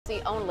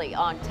See only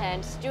on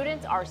 10,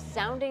 students are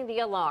sounding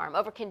the alarm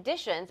over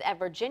conditions at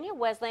Virginia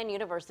Wesleyan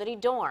University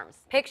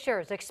dorms.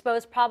 Pictures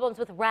expose problems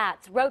with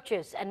rats,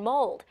 roaches, and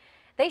mold.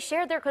 They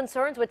shared their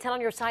concerns with 10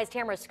 on Your Side's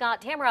Tamara Scott.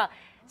 Tamara,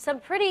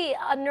 some pretty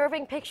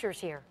unnerving pictures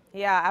here.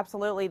 Yeah,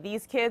 absolutely.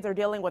 These kids are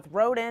dealing with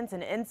rodents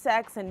and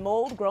insects and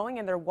mold growing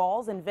in their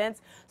walls and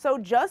vents. So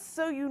just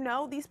so you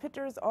know, these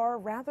pictures are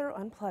rather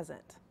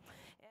unpleasant.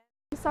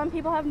 Some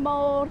people have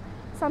mold,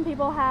 some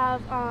people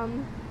have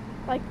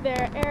like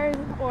their air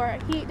or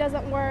heat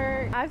doesn't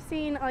work. I've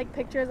seen like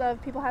pictures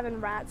of people having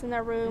rats in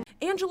their room.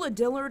 Angela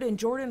Dillard and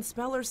Jordan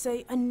Speller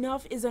say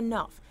enough is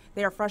enough.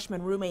 They are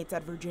freshman roommates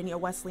at Virginia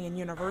Wesleyan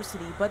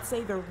University, but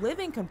say their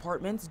living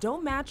compartments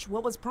don't match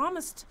what was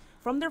promised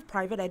from their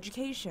private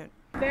education.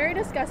 Very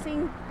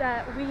disgusting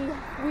that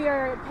we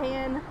are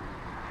paying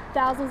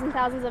thousands and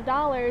thousands of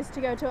dollars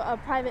to go to a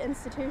private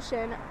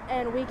institution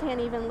and we can't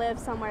even live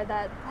somewhere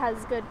that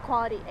has good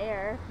quality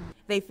air.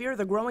 They fear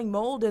the growing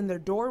mold in their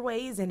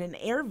doorways and in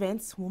air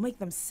vents will make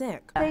them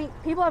sick. I think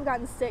people have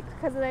gotten sick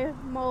because of the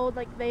mold,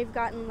 like they've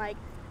gotten like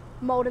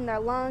mold in their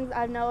lungs.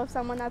 I know of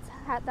someone that's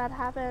had that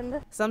happened.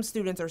 Some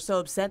students are so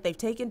upset they've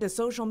taken to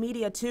social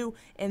media to,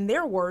 in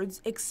their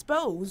words,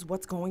 expose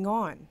what's going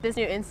on. This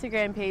new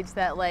Instagram page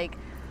that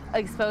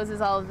exposes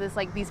all of this,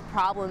 these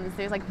problems.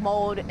 There's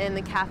mold in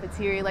the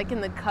cafeteria, in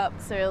the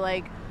cups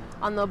or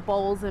on the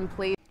bowls and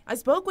plates. I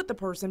spoke with the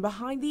person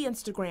behind the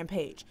Instagram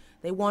page.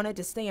 They wanted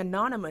to stay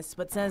anonymous,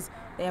 but says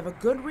they have a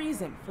good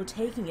reason for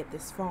taking it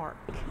this far.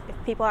 If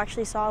people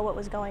actually saw what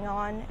was going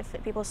on, if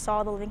people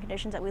saw the living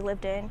conditions that we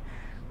lived in,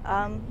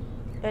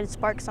 it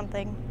sparked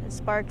something. It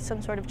sparked some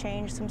sort of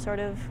change, some sort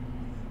of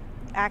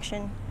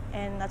action,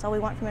 and that's all we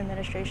want from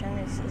administration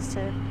is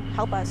to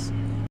help us.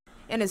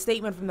 In a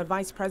statement from the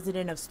Vice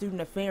President of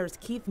Student Affairs,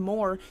 Keith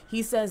Moore,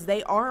 he says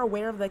they are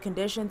aware of the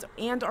conditions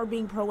and are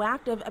being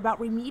proactive about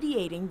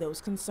remediating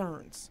those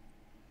concerns.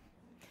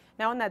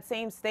 Now, in that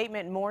same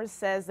statement, Moore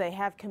says they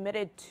have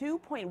committed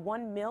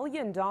 $2.1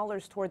 million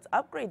towards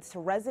upgrades to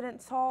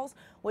residence halls,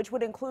 which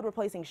would include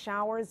replacing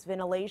showers,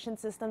 ventilation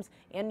systems,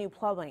 and new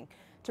plumbing.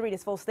 To read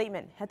his full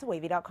statement, head to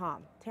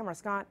wavy.com. Tamara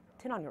Scott,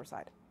 10 on Your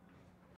Side.